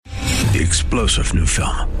The explosive new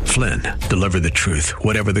film, Flynn, deliver the truth,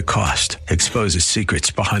 whatever the cost, exposes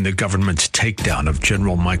secrets behind the government's takedown of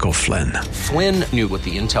General Michael Flynn. Flynn knew what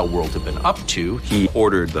the intel world had been up to. He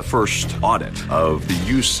ordered the first audit of the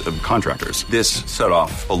use of contractors. This set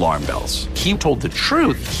off alarm bells. He told the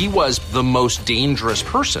truth. He was the most dangerous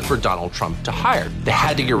person for Donald Trump to hire. They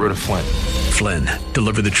had to get rid of Flynn. Flynn,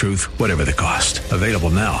 deliver the truth, whatever the cost. Available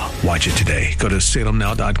now. Watch it today. Go to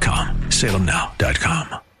salemnow.com.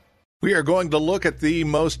 salemnow.com. We are going to look at the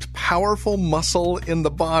most powerful muscle in the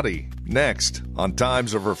body next on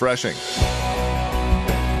Times of Refreshing.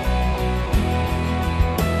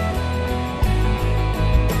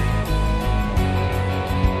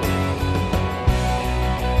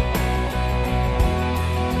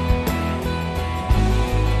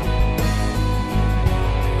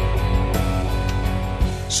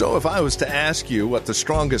 So if I was to ask you what the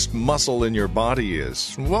strongest muscle in your body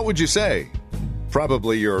is, what would you say?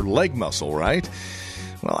 Probably your leg muscle, right?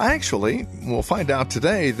 Well, actually, we'll find out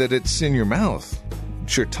today that it's in your mouth.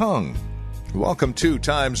 It's your tongue. Welcome to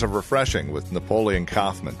Times of Refreshing with Napoleon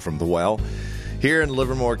Kaufman from The Well, here in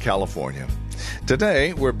Livermore, California.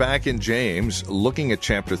 Today, we're back in James, looking at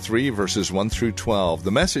chapter 3, verses 1 through 12.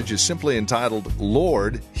 The message is simply entitled,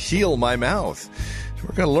 Lord, Heal My Mouth.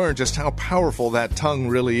 We're going to learn just how powerful that tongue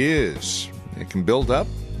really is. It can build up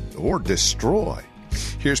or destroy.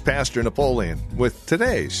 Here's Pastor Napoleon with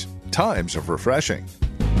today's Times of Refreshing.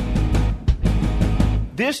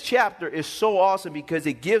 This chapter is so awesome because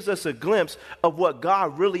it gives us a glimpse of what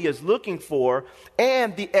God really is looking for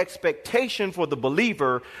and the expectation for the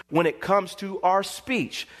believer when it comes to our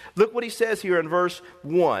speech. Look what he says here in verse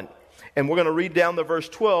 1. And we're going to read down to verse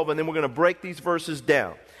 12, and then we're going to break these verses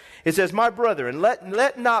down. It says, My brethren,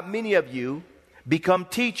 let not many of you become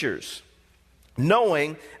teachers,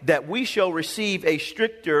 knowing that we shall receive a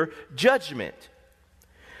stricter judgment.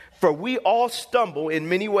 For we all stumble in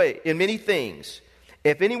many things.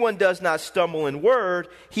 If anyone does not stumble in word,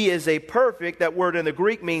 he is a perfect. That word in the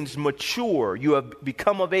Greek means mature. You have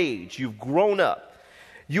become of age. You've grown up.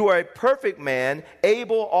 You are a perfect man,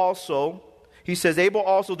 able also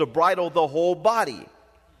to bridle the whole body.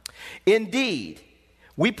 Indeed,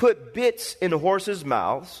 we put bits in horses'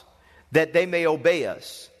 mouths that they may obey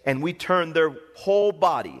us, and we turn their whole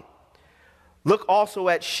body. Look also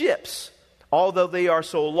at ships. Although they are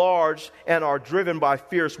so large and are driven by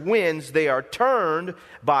fierce winds, they are turned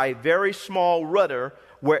by a very small rudder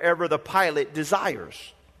wherever the pilot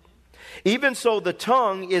desires. Even so, the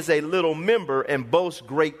tongue is a little member and boasts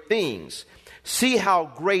great things. See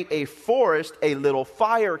how great a forest a little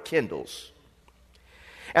fire kindles.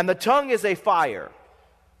 And the tongue is a fire,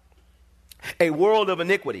 a world of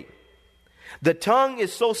iniquity. The tongue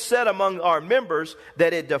is so set among our members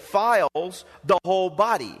that it defiles the whole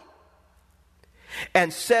body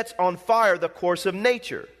and sets on fire the course of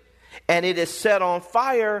nature, and it is set on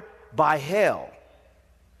fire by hell.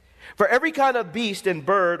 For every kind of beast and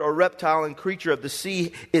bird or reptile and creature of the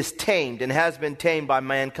sea is tamed and has been tamed by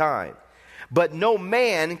mankind. But no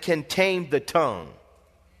man can tame the tongue.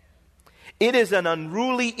 It is an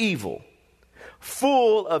unruly evil,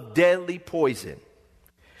 full of deadly poison.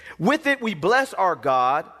 With it we bless our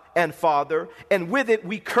God and Father, and with it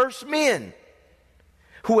we curse men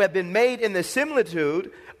who have been made in the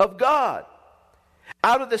similitude of God.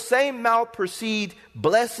 Out of the same mouth proceed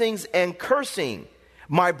blessings and cursing.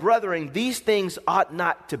 My brethren, these things ought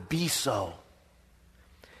not to be so.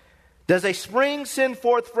 Does a spring send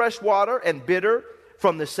forth fresh water and bitter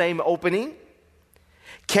from the same opening?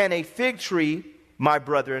 Can a fig tree, my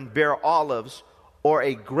brethren, bear olives, or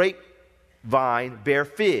a grapevine bear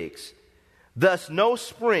figs? Thus no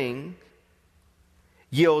spring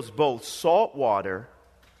yields both salt water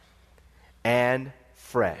and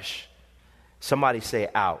fresh. Somebody say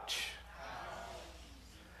ouch.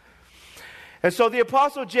 And so the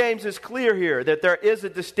Apostle James is clear here that there is a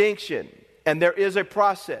distinction and there is a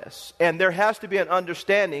process, and there has to be an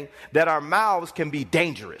understanding that our mouths can be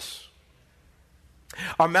dangerous.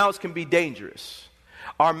 Our mouths can be dangerous.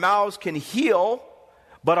 Our mouths can heal,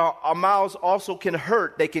 but our mouths also can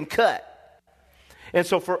hurt. They can cut. And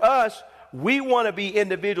so for us, we want to be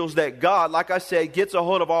individuals that God, like I said, gets a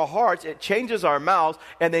hold of our hearts. It changes our mouths,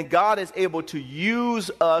 and then God is able to use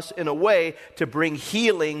us in a way to bring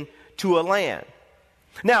healing to a land.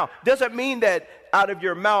 Now, doesn't mean that out of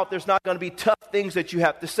your mouth there's not going to be tough things that you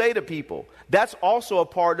have to say to people. That's also a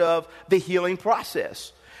part of the healing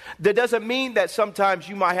process. That doesn't mean that sometimes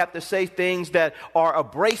you might have to say things that are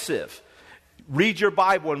abrasive. Read your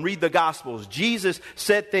Bible and read the Gospels. Jesus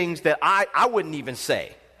said things that I wouldn't even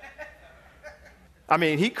say. I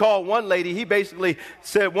mean, he called one lady, he basically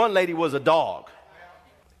said one lady was a dog.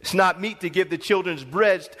 It's not meat to give the children's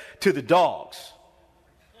bread to the dogs.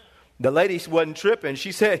 The lady wasn't tripping.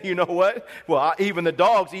 She said, you know what? Well, even the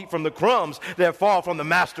dogs eat from the crumbs that fall from the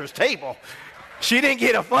master's table. She didn't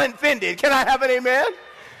get offended. Can I have an amen?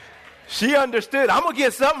 She understood. I'm going to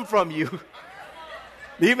get something from you.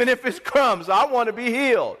 Even if it's crumbs, I want to be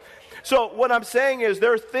healed. So what I'm saying is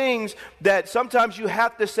there are things that sometimes you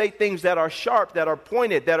have to say things that are sharp, that are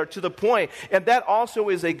pointed, that are to the point. And that also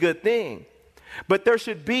is a good thing. But there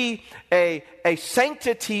should be a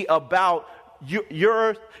sanctity about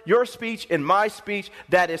your speech and my speech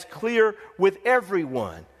that is clear with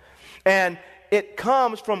everyone. And it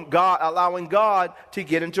comes from God, allowing God to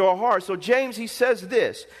get into our hearts. So James, he says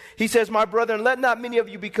this. He says, my brethren, let not many of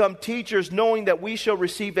you become teachers, knowing that we shall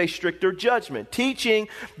receive a stricter judgment. Teaching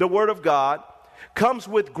the word of God comes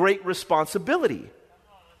with great responsibility.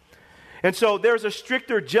 And so there's a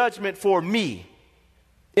stricter judgment for me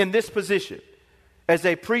in this position. As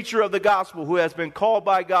a preacher of the gospel who has been called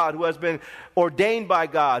by God, who has been ordained by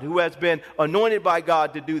God, who has been anointed by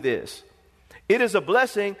God to do this. It is a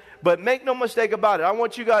blessing, but make no mistake about it. I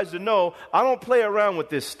want you guys to know I don't play around with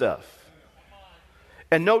this stuff.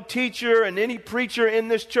 And no teacher and any preacher in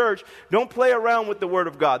this church don't play around with the word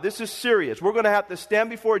of God. This is serious. We're going to have to stand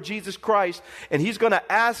before Jesus Christ, and he's going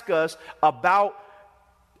to ask us about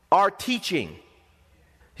our teaching.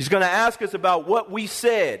 He's going to ask us about what we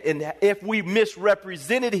said and if we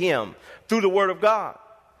misrepresented him through the word of God.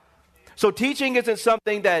 So teaching isn't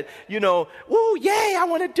something that, ooh, yay, I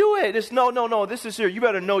want to do it. It's no. This is here. You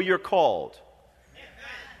better know you're called.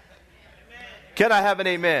 Amen. Can I have an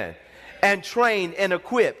amen? And trained and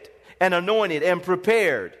equipped and anointed and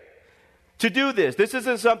prepared to do this. This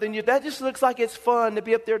isn't something that just looks like it's fun to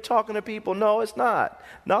be up there talking to people. No, it's not.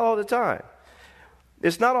 Not all the time.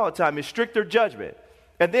 It's not all the time. It's stricter judgment.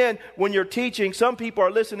 And then when you're teaching, some people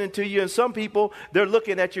are listening to you and some people, they're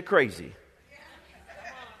looking at you crazy.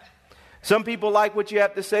 Some people like what you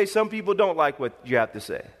have to say. Some people don't like what you have to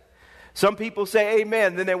say. Some people say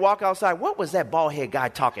amen, then they walk outside. What was that bald-head guy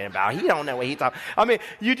talking about? He don't know what he's talking. I mean,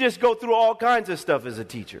 you just go through all kinds of stuff as a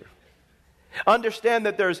teacher. Understand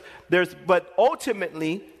that but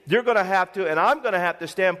ultimately, you're going to have to, and I'm going to have to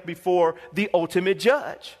stand before the ultimate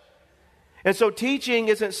judge. And so teaching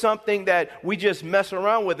isn't something that we just mess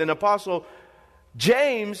around with. And Apostle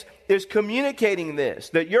James is communicating this,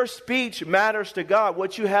 that your speech matters to God.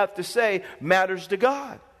 What you have to say matters to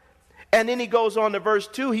God. And then he goes on to verse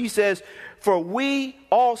 2. He says, for we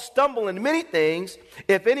all stumble in many things.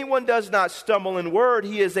 If anyone does not stumble in word,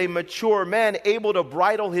 he is a mature man, able to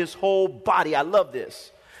bridle his whole body. I love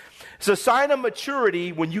this. It's a sign of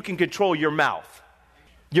maturity when you can control your mouth.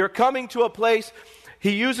 You're coming to a place,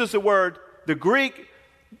 he uses the word,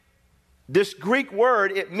 this Greek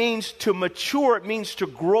word, it means to mature, it means to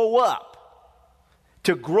grow up.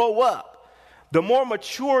 To grow up. The more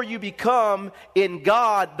mature you become in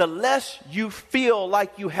God, the less you feel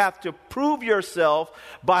like you have to prove yourself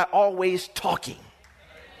by always talking.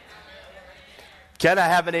 Can I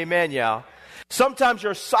have an amen, y'all? Sometimes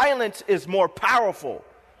your silence is more powerful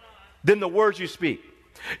than the words you speak.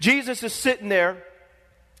 Jesus is sitting there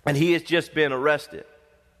and he has just been arrested.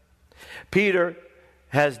 Peter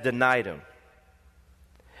has denied him.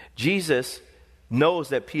 Jesus knows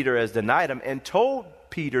that Peter has denied him and told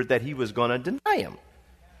Peter that he was going to deny him.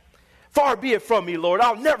 Far be it from me, Lord,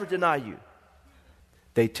 I'll never deny you.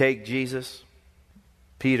 They take Jesus.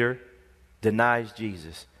 Peter denies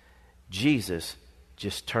Jesus. Jesus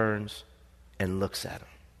just turns and looks at him.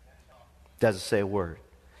 Doesn't say a word.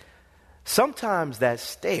 Sometimes that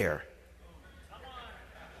stare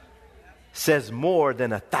says more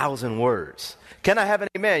than 1,000 words. Can I have an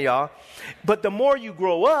amen, y'all? But the more you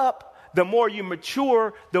grow up, the more you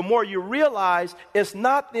mature, the more you realize it's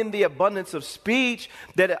not in the abundance of speech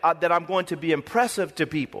that I'm going to be impressive to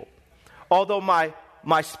people. Although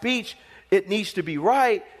my speech, it needs to be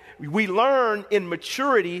right, we learn in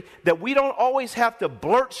maturity that we don't always have to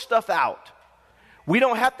blurt stuff out. We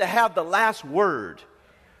don't have to have the last word.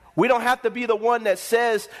 We don't have to be the one that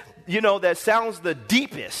says, that sounds the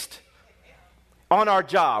deepest on our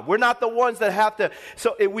job. We're not the ones that have to,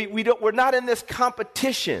 so we're not in this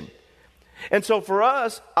competition. And so for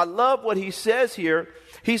us, I love what he says here.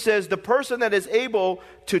 He says the person that is able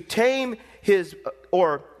to tame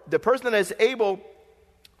the person that is able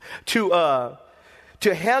to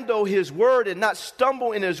handle his word and not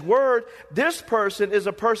stumble in his word, this person is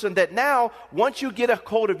a person that now, once you get a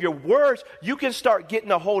hold of your words, you can start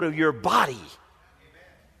getting a hold of your body.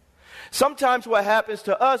 Sometimes what happens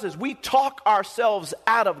to us is we talk ourselves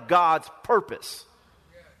out of God's purpose.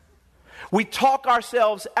 We talk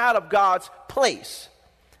ourselves out of God's place.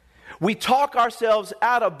 We talk ourselves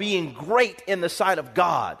out of being great in the sight of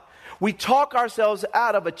God. We talk ourselves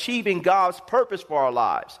out of achieving God's purpose for our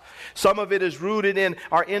lives. Some of it is rooted in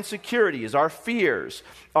our insecurities, our fears.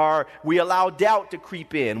 We allow doubt to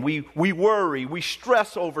creep in. We worry. We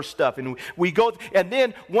stress over stuff. And we go. And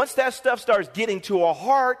then once that stuff starts getting to our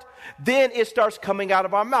heart, then it starts coming out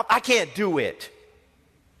of our mouth. I can't do it.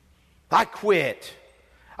 I quit.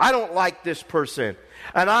 I don't like this person.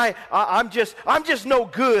 And I'm just no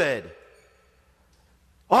good.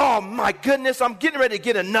 Oh my goodness, I'm getting ready to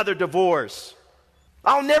get another divorce.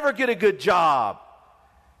 I'll never get a good job.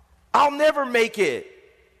 I'll never make it.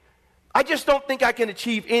 I just don't think I can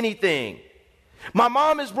achieve anything. My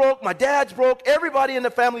mom is broke, my dad's broke, everybody in the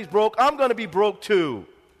family's broke. I'm going to be broke too.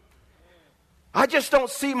 I just don't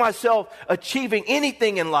see myself achieving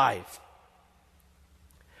anything in life.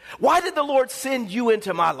 Why did the Lord send you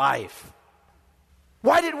into my life?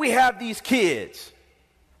 Why did we have these kids?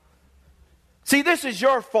 See, this is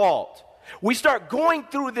your fault. We start going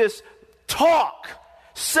through this talk,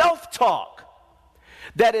 self-talk,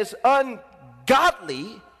 that is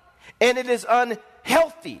ungodly and it is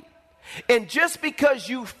unhealthy. And just because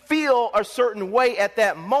you feel a certain way at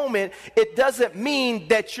that moment, it doesn't mean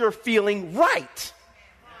that you're feeling right.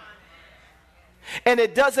 And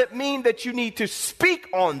it doesn't mean that you need to speak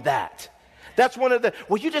on that. That's one of the,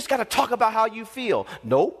 well, you just got to talk about how you feel.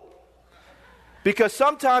 Nope. Because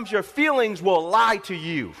sometimes your feelings will lie to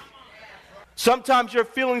you. Sometimes your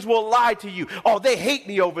feelings will lie to you. Oh, they hate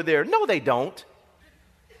me over there. No, they don't.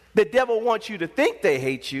 The devil wants you to think they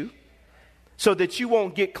hate you so that you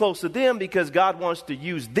won't get close to them, because God wants to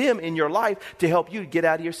use them in your life to help you get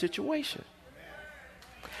out of your situation.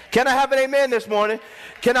 Can I have an amen this morning?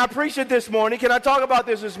 Can I preach it this morning? Can I talk about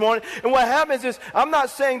this morning? And what happens is, I'm not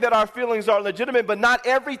saying that our feelings are legitimate, but not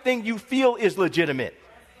everything you feel is legitimate.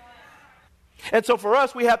 And so for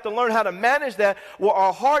us, we have to learn how to manage that. Well,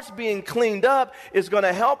 our hearts being cleaned up is going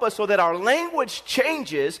to help us so that our language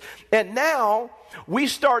changes. And now we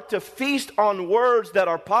start to feast on words that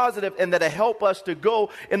are positive and that help us to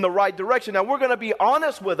go in the right direction. Now, we're going to be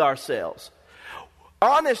honest with ourselves.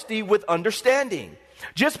 Honesty with understanding.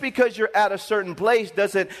 Just because you're at a certain place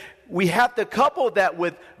doesn't, we have to couple that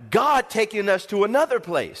with God taking us to another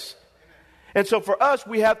place. And so for us,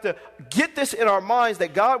 we have to get this in our minds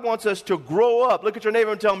that God wants us to grow up. Look at your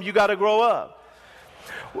neighbor and tell him, you got to grow up.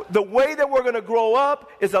 The way that we're going to grow up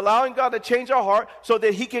is allowing God to change our heart so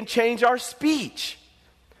that he can change our speech.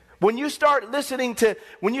 When you start listening to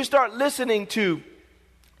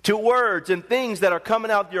words and things that are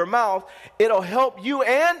coming out of your mouth, it'll help you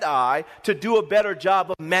and I to do a better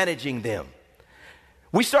job of managing them.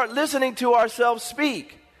 We start listening to ourselves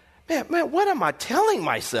speak. Man, what am I telling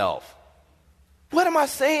myself? What am I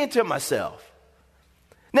saying to myself?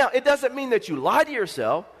 Now, it doesn't mean that you lie to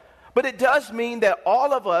yourself, but it does mean that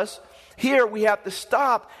all of us here, we have to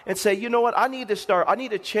stop and say, you know what, I need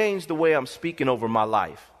to change the way I'm speaking over my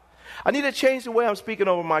life. I need to change the way I'm speaking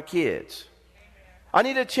over my kids. I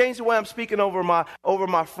need to change the way I'm speaking over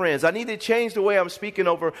my friends. I need to change the way I'm speaking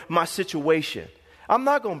over my situation. I'm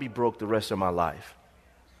not going to be broke the rest of my life.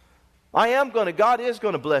 God is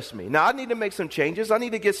going to bless me. Now, I need to make some changes. I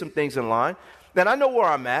need to get some things in line. Then I know where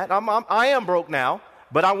I'm at. I am broke now,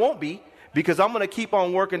 but I won't be, because I'm going to keep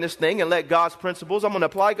on working this thing and let God's principles, I'm going to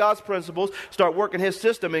apply God's principles, start working his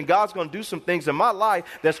system, and God's going to do some things in my life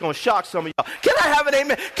that's going to shock some of y'all. Can I have an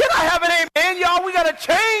amen? Can I have an amen, y'all? We got to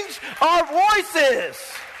change our voices.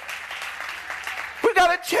 We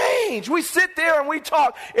got to change. We sit there and we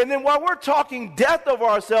talk, and then while we're talking death over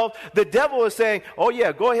ourselves, the devil is saying, oh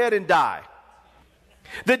yeah, go ahead and die.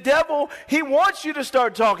 The devil, he wants you to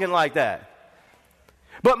start talking like that.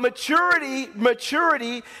 But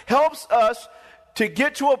maturity helps us to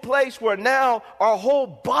get to a place where now our whole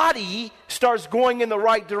body starts going in the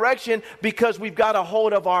right direction because we've got a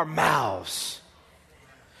hold of our mouths.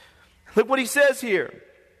 Look what he says here.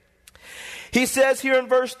 He says here in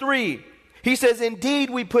verse 3, he says,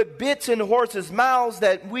 indeed, we put bits in horses' mouths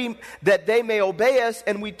that they may obey us,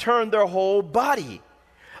 and we turn their whole body.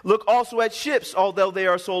 Look also at ships, although they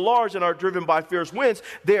are so large and are driven by fierce winds,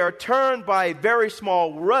 they are turned by a very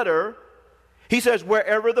small rudder. He says,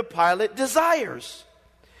 wherever the pilot desires.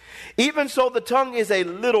 Even so, the tongue is a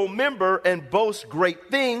little member and boasts great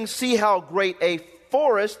things. See how great a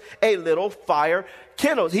forest a little fire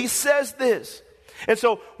kindles. He says this. And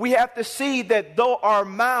so we have to see that though our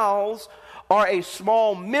mouths are a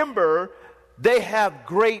small member, they have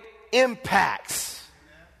great impacts.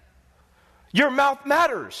 Your mouth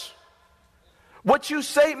matters. What you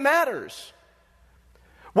say matters.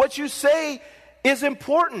 What you say is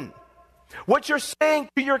important. What you're saying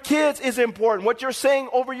to your kids is important. What you're saying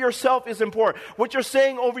over yourself is important. What you're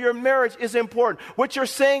saying over your marriage is important. What you're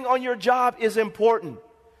saying on your job is important.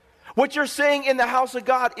 What you're saying in the house of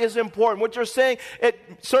God is important. What you're saying at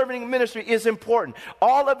serving ministry is important.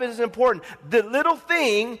 All of it is important. The little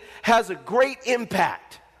thing has a great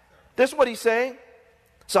impact. This is what he's saying.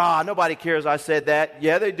 So, nobody cares I said that.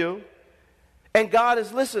 Yeah, they do. And God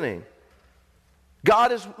is listening.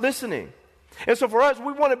 God is listening. And so for us,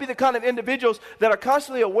 we want to be the kind of individuals that are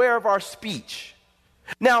constantly aware of our speech.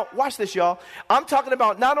 Now, watch this, y'all. I'm talking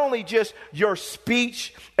about not only just your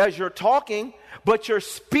speech as you're talking, but your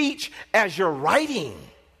speech as you're writing.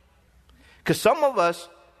 Because some of us,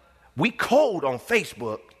 we code on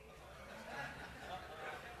Facebook.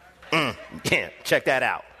 Yeah, check that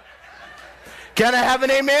out. Can I have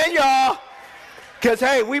an amen, y'all? Because,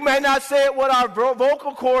 hey, we may not say it with our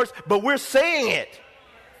vocal cords, but we're saying it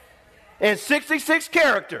in 66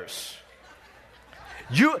 characters.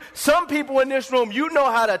 Some people in this room, you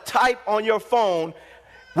know how to type on your phone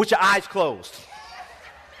with your eyes closed.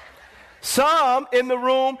 Some in the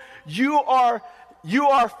room, you are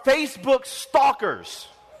Facebook stalkers.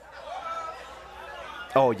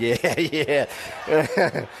 Oh, yeah, yeah.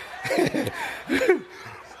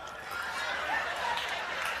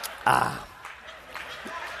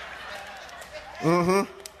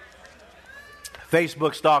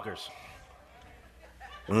 Facebook stalkers.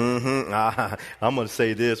 I'm going to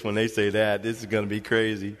say this when they say that. This is going to be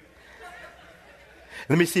crazy.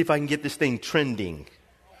 Let me see if I can get this thing trending.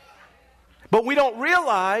 But we don't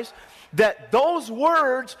realize that those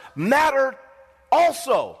words matter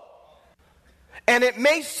also. And it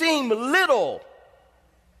may seem little.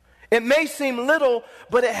 It may seem little,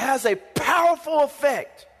 but it has a powerful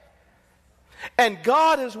effect. And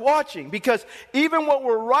God is watching, because even what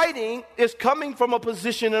we're writing is coming from a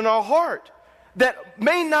position in our heart that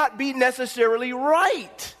may not be necessarily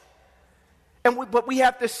right. But we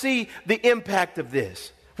have to see the impact of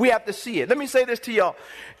this. We have to see it. Let me say this to y'all.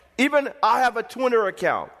 Even I have a Twitter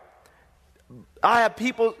account. I have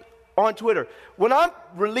people on Twitter. When I'm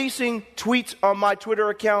releasing tweets on my Twitter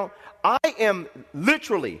account, I'm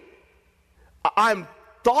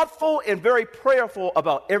thoughtful and very prayerful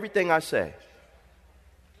about everything I say.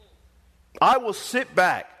 I will sit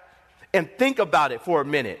back and think about it for a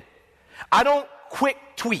minute. I don't quick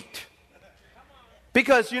tweet.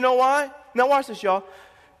 Because you know why? Now watch this, y'all.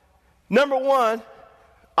 Number one,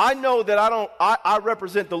 I know that I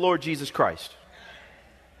represent the Lord Jesus Christ.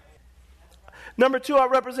 Number two, I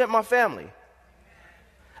represent my family.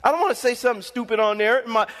 I don't want to say something stupid on there.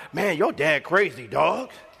 Man, your dad crazy,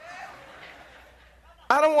 dog.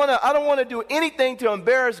 I don't want to do anything to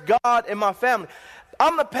embarrass God and my family.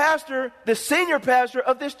 I'm the pastor, the senior pastor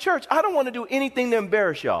of this church. I don't want to do anything to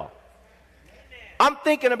embarrass y'all. I'm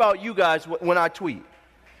thinking about you guys when I tweet.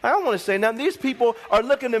 I don't want to say nothing. These people are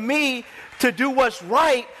looking to me to do what's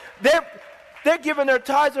right. They're giving their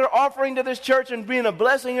tithes and their offering to this church and being a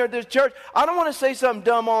blessing here at this church. I don't want to say something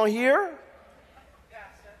dumb on here.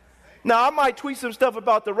 Now, I might tweet some stuff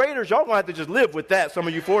about the Raiders. Y'all going to have to just live with that, some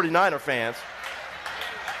of you 49er fans.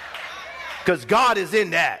 Because God is in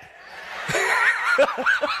that.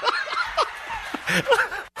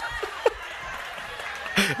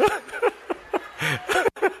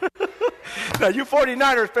 Now, you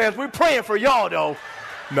 49ers fans, we're praying for y'all, though.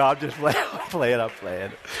 No, I'm just playing. I'm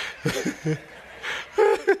playing.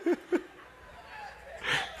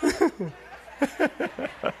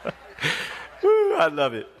 I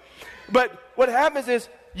love it. But what happens is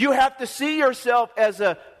you have to see yourself as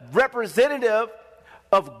a representative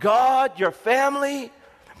of God, your family.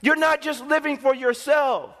 You're not just living for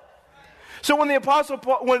yourself. So when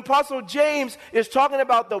Apostle James is talking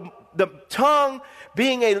about the tongue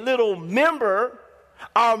being a little member,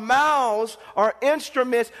 our mouths are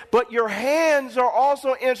instruments, but your hands are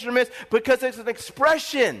also instruments because it's an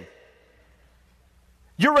expression.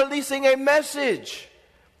 You're releasing a message.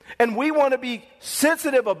 And we want to be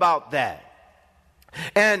sensitive about that.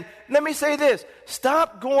 And let me say this.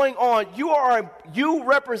 Stop going on. You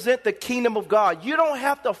represent the kingdom of God. You don't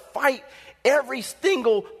have to fight every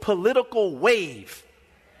single political wave.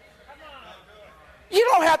 You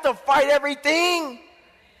don't have to fight everything.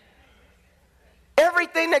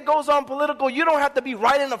 Everything that goes on political, you don't have to be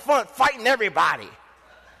right in the front fighting everybody.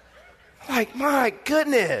 Like, my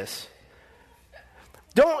goodness.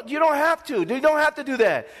 You don't have to. You don't have to do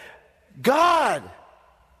that. God,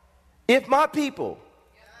 if my people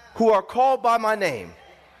who are called by my name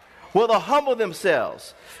will humble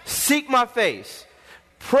themselves, seek my face,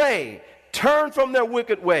 pray, turn from their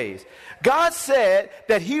wicked ways, God said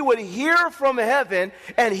that he would hear from heaven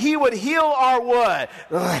and he would heal our what?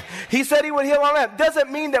 He said he would heal our land.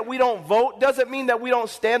 Doesn't mean that we don't vote. Doesn't mean that we don't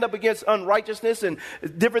stand up against unrighteousness and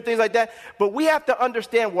different things like that. But we have to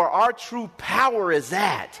understand where our true power is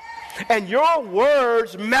at. And your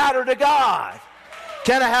words matter to God.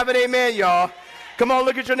 Can I have an amen, y'all? Come on,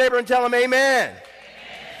 look at your neighbor and tell him amen.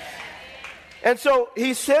 And so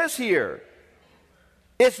he says here,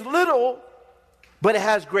 it's little, but it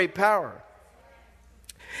has great power.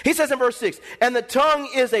 He says in verse 6, and the tongue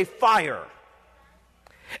is a fire,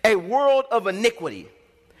 a world of iniquity.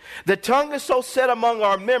 The tongue is so set among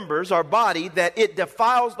our members, our body, that it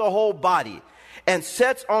defiles the whole body and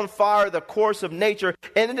sets on fire the course of nature,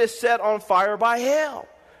 and it is set on fire by hell.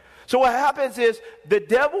 So what happens is the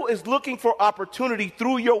devil is looking for opportunity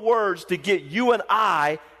through your words to get you and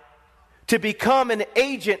I to become an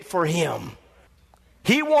agent for him.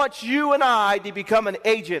 He wants you and I to become an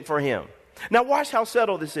agent for him. Now watch how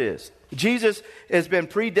subtle this is. Jesus has been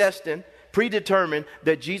predetermined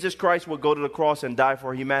that Jesus Christ will go to the cross and die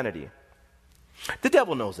for humanity. The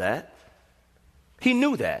devil knows that. He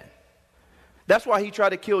knew that. That's why he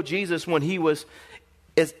tried to kill Jesus when he was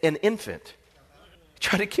as an infant. He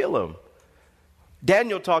tried to kill him.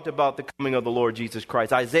 Daniel talked about the coming of the Lord Jesus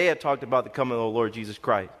Christ. Isaiah talked about the coming of the Lord Jesus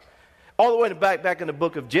Christ. All the way back in the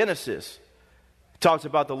book of Genesis, talks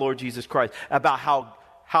about the Lord Jesus Christ, about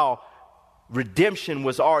how redemption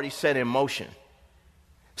was already set in motion.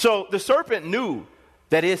 So the serpent knew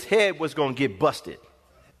that his head was going to get busted.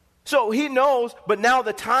 So he knows, but now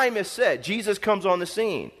the time is set. Jesus comes on the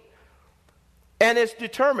scene. And it's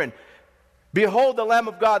determined, behold the Lamb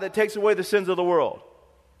of God that takes away the sins of the world.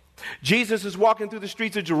 Jesus is walking through the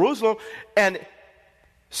streets of Jerusalem, and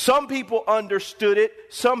some people understood it,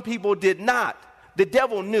 some people did not. The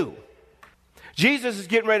devil knew. Jesus is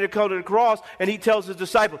getting ready to come to the cross, and he tells his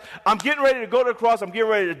disciples, I'm getting ready to go to the cross, I'm getting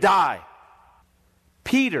ready to die.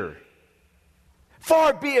 Peter,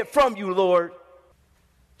 far be it from you, Lord.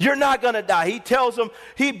 You're not going to die.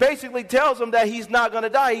 He basically tells him that he's not going to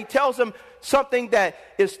die. He tells him something that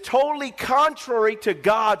is totally contrary to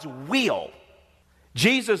God's will.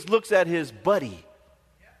 Jesus looks at his buddy,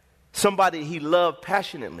 somebody he loved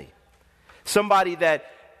passionately, somebody that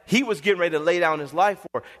he was getting ready to lay down his life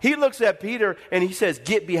for. He looks at Peter and he says,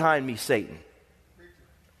 get behind me, Satan.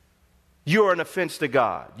 You are an offense to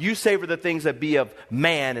God. You savor the things that be of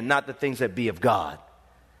man and not the things that be of God.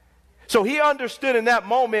 So he understood in that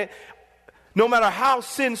moment, no matter how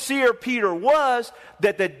sincere Peter was,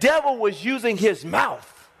 that the devil was using his mouth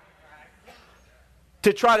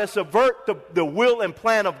to try to subvert the will and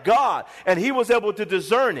plan of God. And he was able to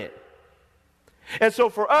discern it. And so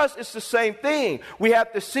for us, it's the same thing. We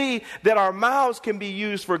have to see that our mouths can be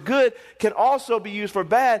used for good, can also be used for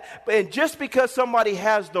bad. And just because somebody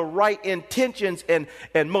has the right intentions and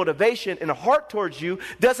motivation and heart towards you,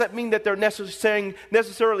 doesn't mean that they're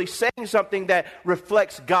necessarily saying something that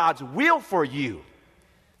reflects God's will for you.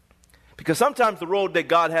 Because sometimes the road that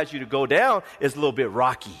God has you to go down is a little bit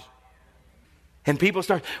rocky. And people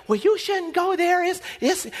start, well, you shouldn't go there.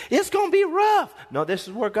 It's going to be rough. No, this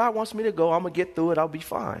is where God wants me to go. I'm going to get through it. I'll be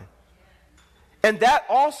fine. And that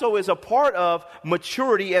also is a part of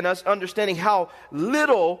maturity and us understanding how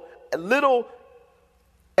little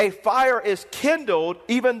a fire is kindled,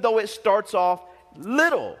 even though it starts off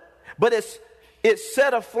little. But it's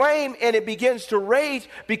set aflame and it begins to rage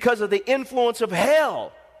because of the influence of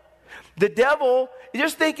hell. The devil,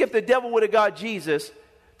 just think if the devil would have got Jesus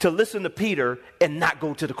to listen to Peter and not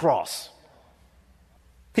go to the cross.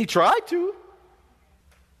 He tried to.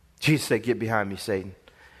 Jesus said, get behind me, Satan.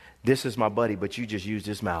 This is my buddy, but you just used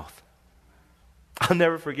his mouth. I'll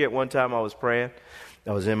never forget one time I was praying.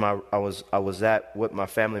 I was at with my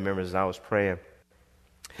family members and I was praying.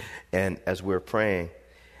 And as we were praying,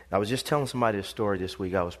 I was just telling somebody a story this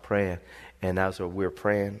week. I was praying, and as we were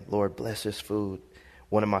praying, Lord, bless this food.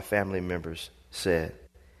 One of my family members said,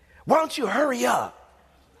 why don't you hurry up?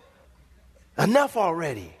 Enough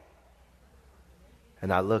already.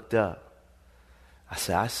 And I looked up. I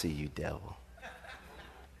said, I see you, devil.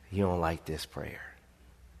 You don't like this prayer.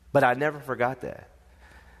 But I never forgot that.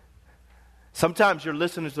 Sometimes you're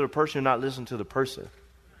listening to the person, you're not listening to the person.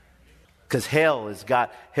 Because hell has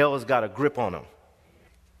got a grip on them.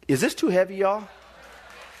 Is this too heavy, y'all?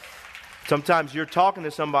 Sometimes you're talking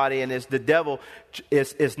to somebody and it's the devil.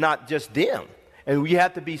 It's not just them. And we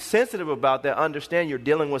have to be sensitive about that. Understand you're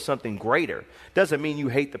dealing with something greater. Doesn't mean you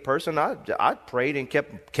hate the person. I prayed and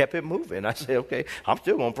kept it moving. I said, okay, I'm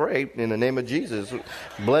still going to pray in the name of Jesus.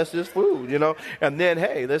 Bless this food, And then,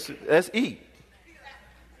 hey, let's eat.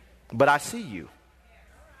 But I see you.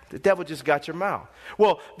 The devil just got your mouth.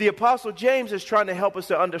 Well, the Apostle James is trying to help us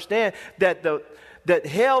to understand that that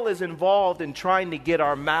hell is involved in trying to get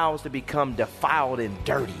our mouths to become defiled and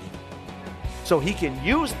dirty, so he can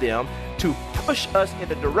use them to push us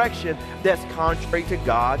in a direction that's contrary to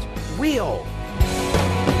God's will.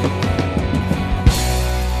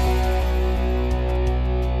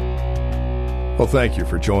 Well, thank you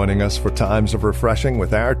for joining us for Times of Refreshing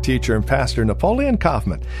with our teacher and pastor, Napoleon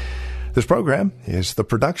Kaufman. This program is the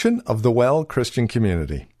production of the Well Christian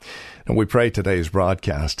Community. And we pray today's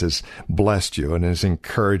broadcast has blessed you and has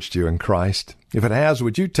encouraged you in Christ. If it has,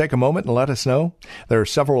 would you take a moment and let us know? There are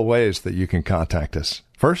several ways that you can contact us.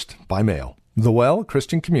 First, by mail. The Well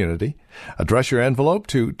Christian Community. Address your envelope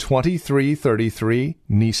to 2333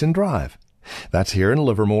 Neeson Drive. That's here in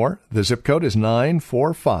Livermore. The zip code is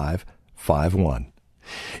 94551.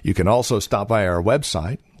 You can also stop by our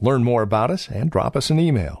website, learn more about us, and drop us an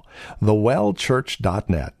email,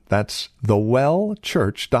 thewellchurch.net. That's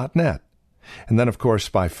thewellchurch.net. And then, of course,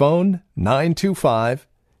 by phone,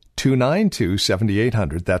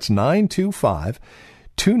 925-292-7800. That's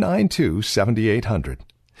 925-292-7800.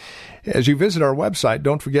 As you visit our website,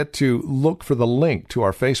 don't forget to look for the link to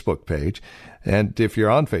our Facebook page. And if you're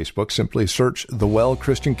on Facebook, simply search The Well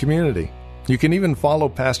Christian Community. You can even follow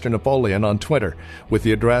Pastor Napoleon on Twitter with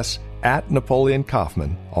the address @Napoleon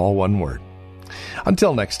Kaufman, all one word.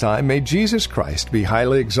 Until next time, may Jesus Christ be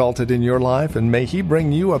highly exalted in your life, and may he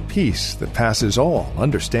bring you a peace that passes all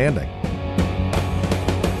understanding.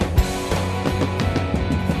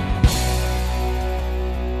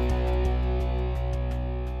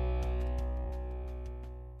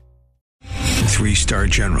 Three-star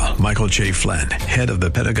General Michael J. Flynn, head of the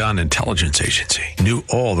Pentagon Intelligence Agency, knew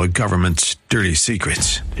all the government's dirty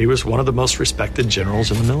secrets. He was one of the most respected generals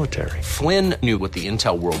in the military. Flynn knew what the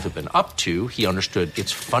intel world had been up to. He understood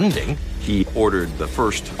its funding. He ordered the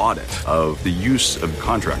first audit of the use of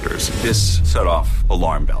contractors. This set off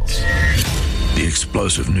alarm bells. The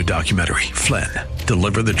explosive new documentary, Flynn,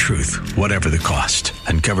 Deliver the Truth, Whatever the Cost,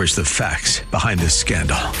 uncovers the facts behind this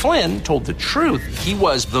scandal. Flynn told the truth. He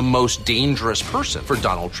was the most dangerous person for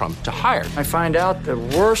Donald Trump to hire. I find out the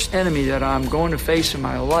worst enemy that I'm going to face in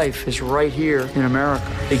my life is right here in America.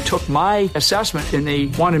 They took my assessment and they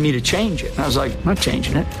wanted me to change it. And I was like, I'm not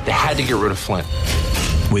changing it. They had to get rid of Flynn.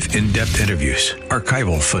 With in-depth interviews,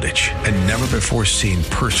 archival footage, and never-before-seen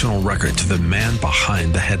personal records of the man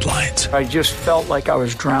behind the headlines. I just felt like I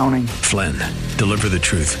was drowning. Flynn, Deliver the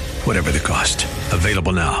Truth, Whatever the Cost.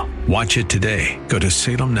 Available now. Watch it today. Go to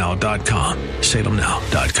salemnow.com.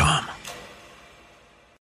 salemnow.com.